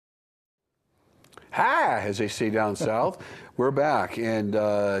Hi, as they say down south. We're back, and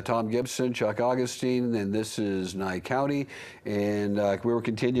Tom Gibson, Chuck Augustin, and this is Nye County. And we were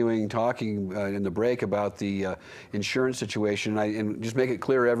continuing talking in the break about the insurance situation. And just make it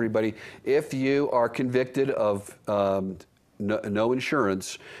clear, everybody, if you are convicted of no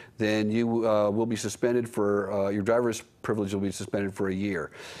insurance, then you will be suspended for, your driver's privilege will be suspended for a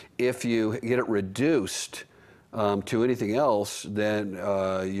year. If you get it reduced to anything else, then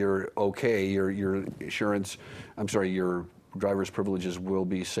you're okay. Your insurance, your driver's privileges will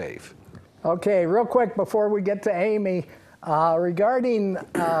be safe. Okay, real quick before we get to Amy, regarding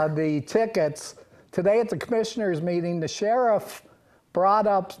the tickets, today at the commissioners meeting, the sheriff brought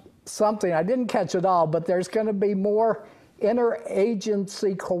up something. I didn't catch it all, but there's going to be more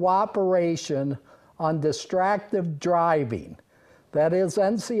interagency cooperation on distracted driving. That is,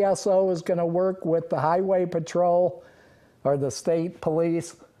 NCSO is going to work with the Highway Patrol or the state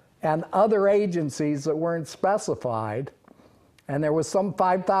police and other agencies that weren't specified. And there was some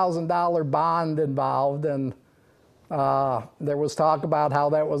 $5,000 bond involved, and there was talk about how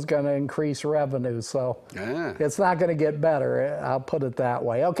that was going to increase revenue. So it's not going to get better, I'll put it that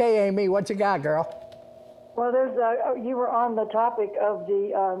way. Okay, Amy, what you got, girl? Well, you were on the topic of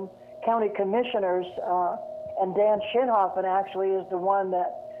the county commissioners, and Dan Shinhoffen actually is the one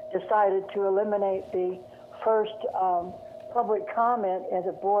that decided to eliminate the first public comment at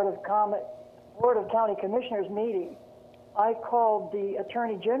the Board of County Commissioners meeting. I called the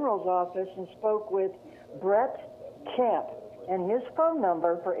Attorney General's office and spoke with Brett Kemp, and his phone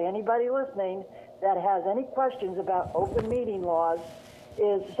number for anybody listening that has any questions about open meeting laws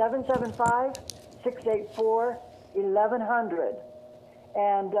is 775-684-1100.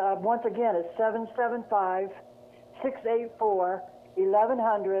 And once again, it's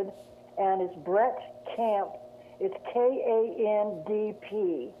 775-684-1100, and it's Brett Kemp. It's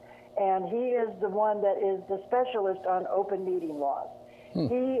K-A-N-D-P. And he is the one that is the specialist on open meeting laws.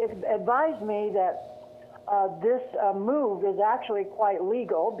 He advised me that this move is actually quite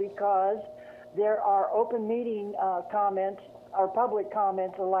legal because there are open meeting comments or public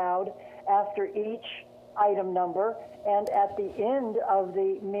comments allowed after each item number and at the end of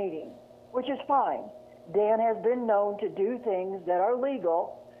the meeting, which is fine. Dan has been known to do things that are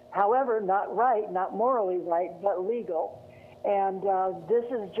legal, however, not right, not morally right, but legal. And this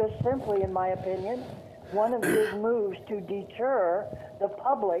is just simply, in my opinion, one of his moves to deter the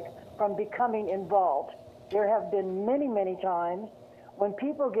public from becoming involved. There have been many, many times when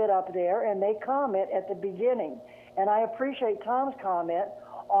people get up there and they comment at the beginning. And I appreciate Tom's comment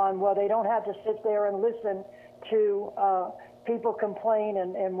on, well, they don't have to sit there and listen to people complain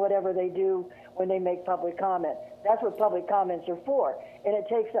and whatever they do when they make public comment. That's what public comments are for. And it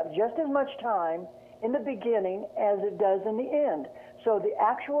takes up just as much time in the beginning as it does in the end. So the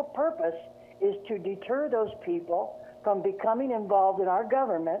actual purpose is to deter those people from becoming involved in our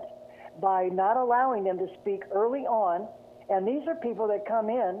government by not allowing them to speak early on. And these are people that come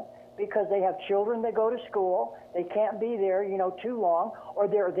in because they have children that go to school, they can't be there, too long, or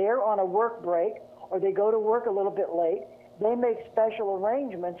they're there on a work break, or they go to work a little bit late. They make special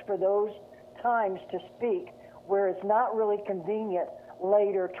arrangements for those times to speak where it's not really convenient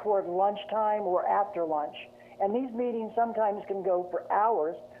later toward lunchtime or after lunch. And these meetings sometimes can go for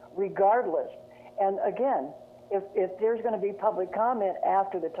hours regardless. And again, if there's going to be public comment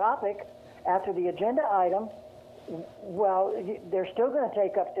after the topic, after the agenda item, well, they're still going to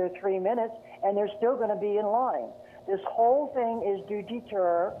take up their 3 minutes and they're still going to be in line. This whole thing is to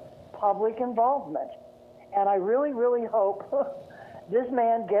deter public involvement. And I really, really hope this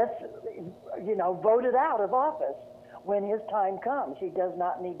man gets, voted out of office when his time comes. He does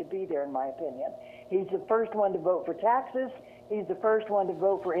not need to be there, in my opinion. He's the first one to vote for taxes. He's the first one to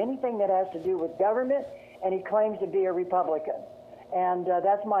vote for anything that has to do with government, and he claims to be a Republican. And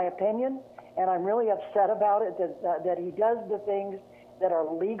that's my opinion, and I'm really upset about it, that he does the things that are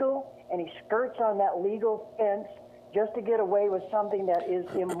legal, and he skirts on that legal fence just to get away with something that is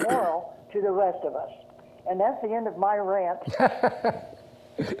immoral to the rest of us. And that's the end of my rant.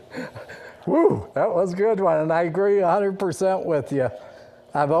 Woo, that was a good one, and I agree 100% with you.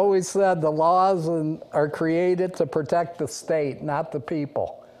 I've always said the laws are created to protect the state, not the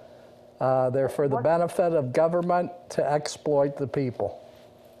people. They're for the benefit of government to exploit the people.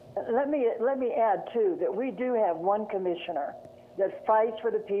 Let me add, too, that we do have one commissioner that fights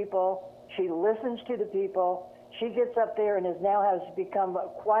for the people. She listens to the people. She gets up there and has become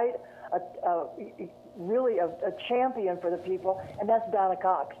quite really a champion for the people, and that's Donna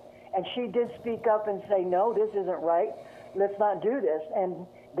Cox. And she did speak up and say, no, this isn't right. Let's not do this. And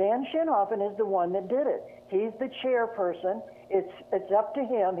Dan Shinhoffen is the one that did it. He's the chairperson it's up to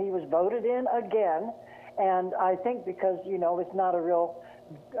him. He was voted in again, and I think because, you know, it's not a real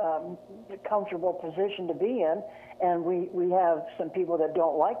comfortable position to be in, and we have some people that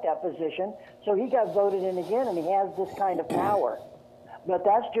don't like that position, so he got voted in again, and he has this kind of power. But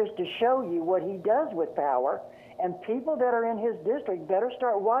that's just to show you what he does with power, and people that are in his district better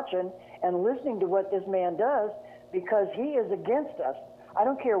start watching and listening to what this man does, because he is against us. I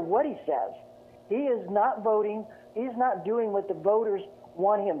don't care what he says. He is not voting. He's not doing what the voters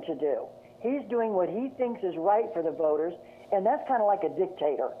want him to do. He's doing what he thinks is right for the voters, and that's kind of like a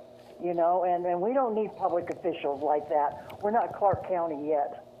dictator, you know, and we don't need public officials like that. We're not Clark County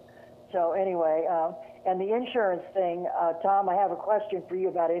yet. So anyway, and the insurance thing, Tom, I have a question for you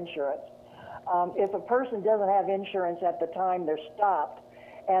about insurance. If a person doesn't have insurance at the time they're stopped,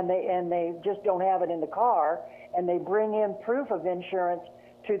 and they just don't have it in the car, and they bring in proof of insurance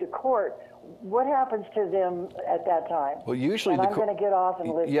to the court, what happens to them at that time? Well, usually I'm going to get off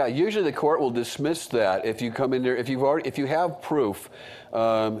and listen. Yeah, usually the court will dismiss that if you come in there, if you have proof,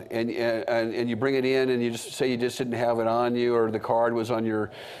 and you bring it in, and you just say you just didn't have it on you, or the card was on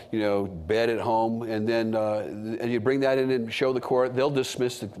your, you know, bed at home, and then and you bring that in and show the court, they'll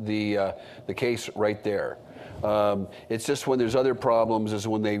dismiss the case right there. It's just when there's other problems is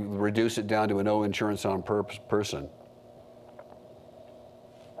when they reduce it down to a no insurance on person.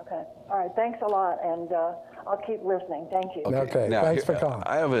 Okay. All right. Thanks a lot, and I'll keep listening. Thank you. Okay. Now, Thanks for calling.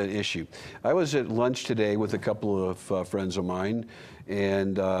 I have an issue. I was at lunch today with a couple of friends of mine,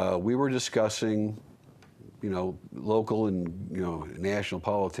 and we were discussing, you know, local and, you know, national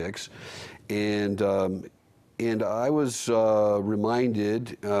politics, and I was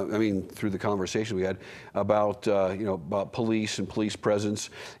reminded, I mean, through the conversation we had about, you know, about police and police presence,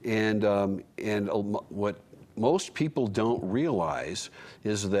 and what most people don't realize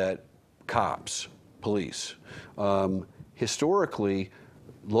is that cops, police, historically,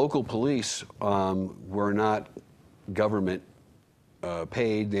 local police were not government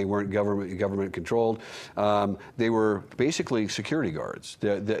paid. They weren't government controlled. They were basically security guards.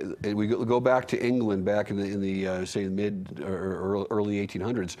 We go back to England back in the say mid or early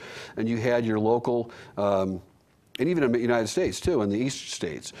 1800s, and you had your local. And even in the United States too, in the eastern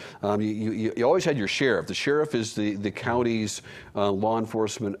states, you always had your sheriff. The sheriff is the county's law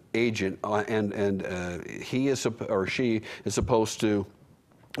enforcement agent, and he is or she is supposed to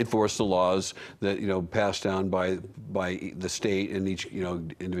enforce the laws that, you know, passed down by the state and each, you know,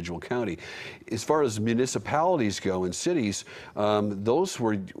 individual county. As far as municipalities go and cities, those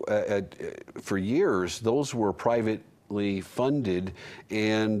were for years those were privately funded,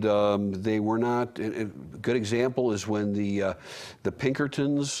 and they were not. A good example is when the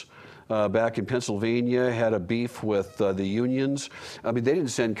Pinkertons back in Pennsylvania had a beef with the unions. I mean, they didn't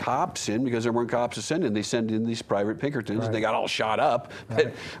send cops in because there weren't cops to send in. They sent in these private Pinkertons, right, and they got all shot up.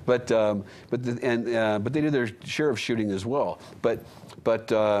 Right. But they did their share of shooting as well. But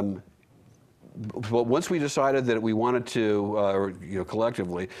once we decided that we wanted to, or, you know,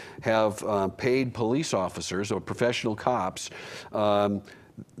 collectively have paid police officers or professional cops,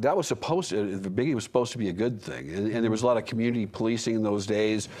 that was supposed to, the beginning was supposed to be a good thing, and there was a lot of community policing in those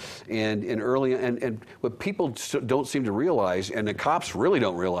days, and what people don't seem to realize, and the cops really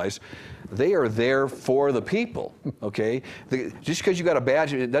don't realize, they are there for the people. Okay, just because you got a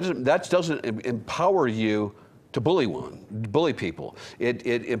badge, that doesn't empower you to bully people. It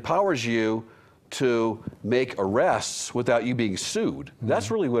empowers you to make arrests without you being sued. Mm-hmm. That's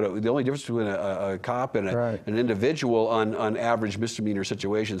really what the only difference between a cop and right, an individual on average misdemeanor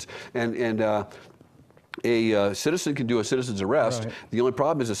situations. And a citizen can do a citizen's arrest. Right. The only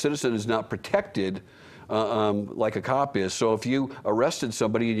problem is a citizen is not protected like a cop is. So if you arrested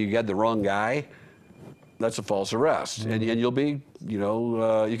somebody and you had the wrong guy, that's a false arrest, mm-hmm, and you'll be, you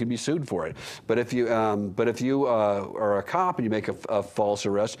know, you can be sued for it. But if you are a cop and you make a false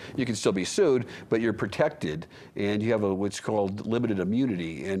arrest, you can still be sued, but you're protected, and you have what's called limited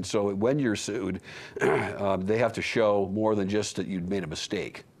immunity. And so when you're sued, they have to show more than just that you'd made a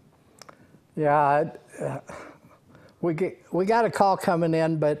mistake. Yeah, we got a call coming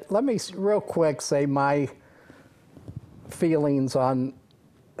in, but let me real quick say my feelings on.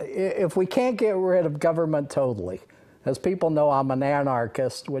 If we can't get rid of government totally, as people know, I'm an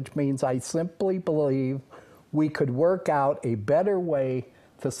anarchist, which means I simply believe we could work out a better way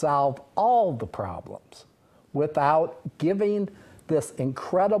to solve all the problems without giving this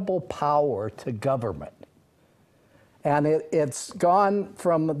incredible power to government. And it's gone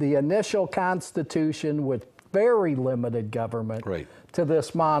from the initial Constitution with very limited government, right, to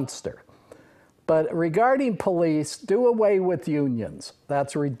this monster. But regarding police, do away with unions.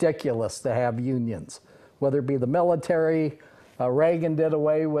 That's ridiculous to have unions, whether it be the military, Reagan did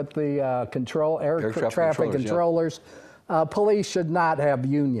away with the air traffic controllers. Yeah. Police should not have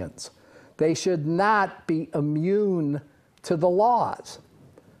unions. They should not be immune to the laws.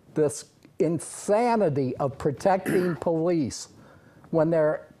 This insanity of protecting police when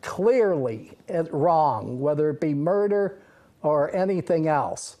they're clearly wrong, whether it be murder or anything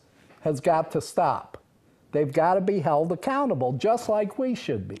else, has got to stop. They've got to be held accountable, just like we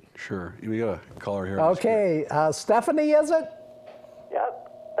should be. Sure. We got a caller here. Okay, Stephanie, is it?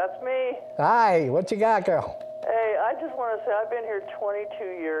 Yep, that's me. Hi, what you got, girl? Hey, I just want to say I've been here 22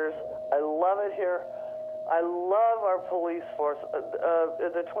 years. I love it here. I love our police force.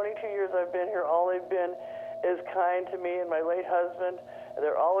 The 22 years I've been here, all they've been is kind to me and my late husband.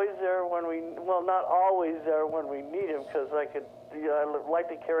 They're always there when well, not always there when we need them, because I like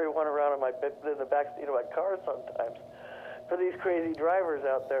to carry one around in the back seat of my car sometimes for these crazy drivers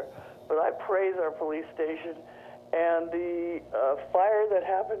out there. But I praise our police station. And the fire that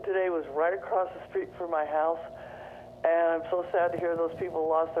happened today was right across the street from my house. And I'm so sad to hear those people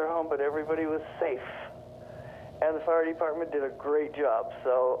lost their home, but everybody was safe. And the fire department did a great job.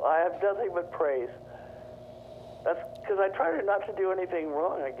 So I have nothing but praise. That's because I try not to do anything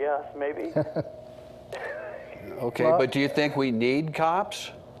wrong, I guess, maybe. Okay, but do you think we need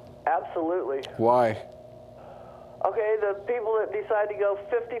cops? Absolutely. Why? Okay, the people that decide to go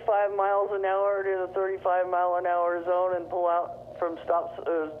 55 miles an hour to the 35-mile-an-hour zone and pull out from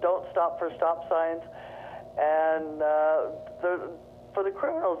don't stop for stop signs, and for the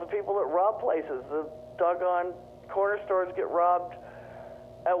criminals, the people that rob places, the doggone corner stores get robbed.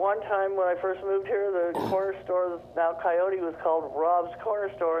 At one time, when I first moved here, the corner store, now Coyote, was called Rob's Corner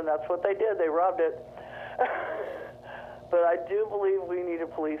Store, and that's what they did. They robbed it. But I do believe we need a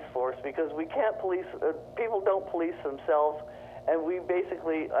police force, because we can't police, people don't police themselves, and we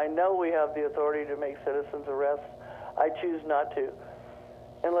basically, I know we have the authority to make citizens arrests. I choose not to,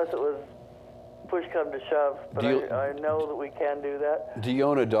 unless it was push come to shove, but I know that we can do that. Do you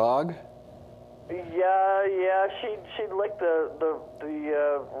own a dog? Yeah, she'd lick the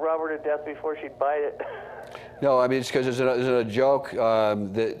robber to death before she'd bite it. No, I mean, it's because there's a joke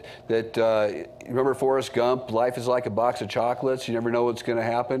that remember Forrest Gump, life is like a box of chocolates. You never know what's going to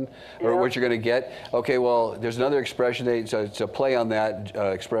happen or what you're going to get. Okay, well, there's another expression. It's a play on that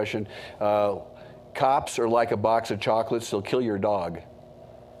expression. Cops are like a box of chocolates. They'll kill your dog.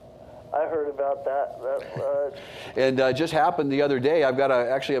 I heard about that. And just happened the other day. I've got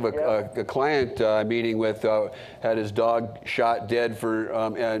actually have a client meeting with, had his dog shot dead for,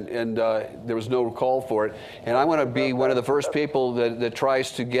 and there was no call for it. And I want to be one of the first people that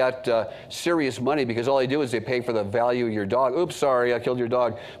tries to get serious money, because all they do is they pay for the value of your dog. Oops, sorry, I killed your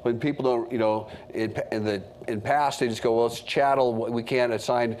dog. When people don't, you know, in past, they just go, well, it's chattel. We can't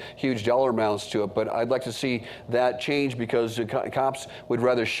assign huge dollar amounts to it. But I'd like to see that change, because the cops would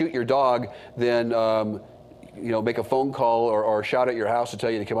rather shoot your dog than you know, make a phone call or shout at your house to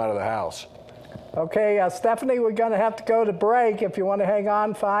tell you to come out of the house. Okay, Stephanie, we're going to have to go to break. If you want to hang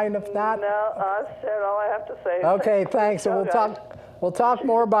on, fine. If not, no, I said all I have to say. Okay, thanks. And we'll talk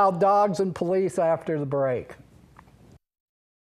more about dogs and police after the break.